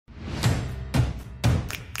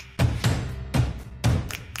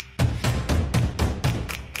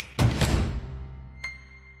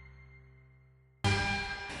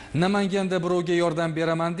Namanganda birovga yordam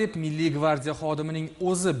beraman deb Milliy gvardiya xodimining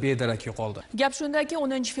o'zi bedarak yo'qoldi. Gap shundaki,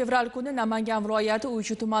 10 fevral kuni Namangan viloyati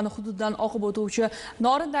Uychi tumani hududidan oqib o'tuvchi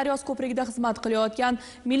Norin daryosi ko'prigida xizmat qilayotgan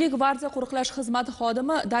Milliy gvardiya qo'riqlash xizmati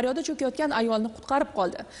xodimi daryoda cho'kayotgan ayolni qutqarib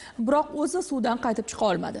qoldi. Biroq o'zi suvdan qaytib chiqa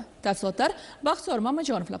olmadi. Tafsilotlar Baxtiyor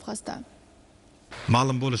Mamajonov lavhasidan.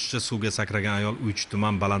 Ma'lum bo'lishicha, suvga sakragan ayol Uychi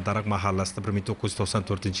tuman Balandariq mahallasida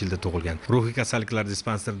 1994-yilda tug'ilgan. Ruhiy kasalliklar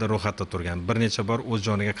dispanserida ro'yxatda turgan. Bir necha bor o'z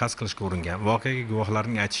joniga qasd qilishga uringan. Voqeaga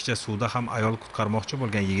guvohlarning aytishicha, suvda ham ayol qutqarmoqchi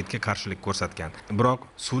bo'lgan yigitga qarshilik ko'rsatgan. Biroq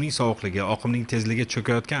suvning sovuqligi, oqimning tezligi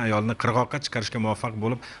cho'kayotgan ayolni qirg'oqqa chiqarishga muvaffaq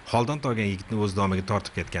bo'lib, holdan toygan yigitni o'z domiga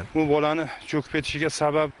tortib ketgan. Bu bolani cho'kib ketishiga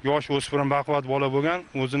sabab yosh o'smir baquvvat bola bo'lgan,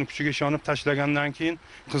 o'zini kuchiga ishonib tashlagandan keyin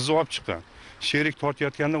qizni olib chiqqan. Sherik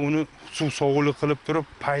tortayotganda uni suv sovuqlik qilib turib,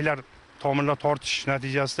 paylar tomirlar tortish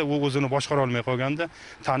natijasida u o'zini boshqara olmay qolganda,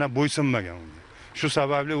 tana bo'ysunmagan unga. Shu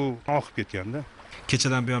sababli u oqib ketganda.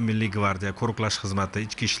 Kechadan buyon Milliy gvardiya, qo'riqlash xizmati,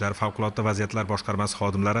 ichki ishlar, favqulodda vaziyatlar boshqarmasi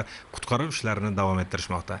xodimlari qutqaruv ishlarini davom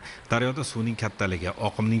ettirishmoqda. Daryoda suvning kattaligi,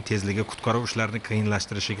 oqimning tezligi qutqaruv ishlarini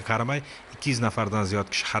qiyinlashtirishiga qaramay, 200 nafardan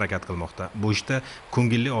ziyod kishi harakat qilmoqda. Bu ishda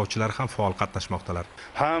ko'ngilli ovchilar ham faol qatnashmoqdalar.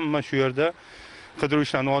 Hamma shu yerda qidiruv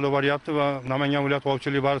ishlarini olib boryapti va Namangan viloyat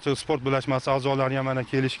ovchilik baliqchilik sport birlashmasi a'zolari ham mana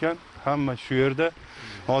kelishgan. Hamma shu yerda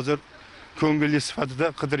hozir ko'ngilli sifatida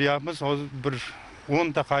qidiryapmiz. Hozir bir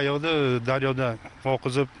 10 ta qayiqni daryoda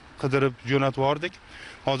oqizib qidirib jo'natib yubordik.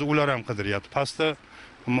 Hozir ular ham qidiryapti. Pastda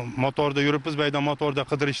motorda yuribmiz, bayda motorda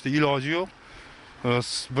qidirishda iloji yo'q.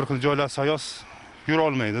 Bir xil joylar sayoz yura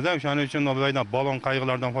olmaydi-da. O'shaning uchun baydan balon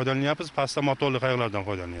qayiqlardan foydalanyapmiz, pastda motorli qayiqlardan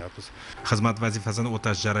foydalanyapmiz. Xizmat vazifasini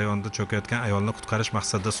o'tash jarayonida cho'kayotgan ayolni qutqarish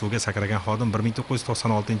maqsadida suvga sakragan xodim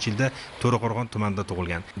 1996-yilda To'raqo'rg'on tumanida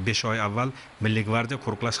tug'ilgan. 5 oy avval Milliy gvardiya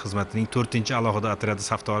qo'riqlash xizmatining 4-alohida otryadi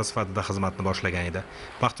safdori sifatida xizmatni boshlagan edi.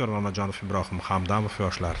 Baxtiyor Mamajonov, Ibrohim Hamdamov,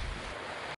 Yoshlar.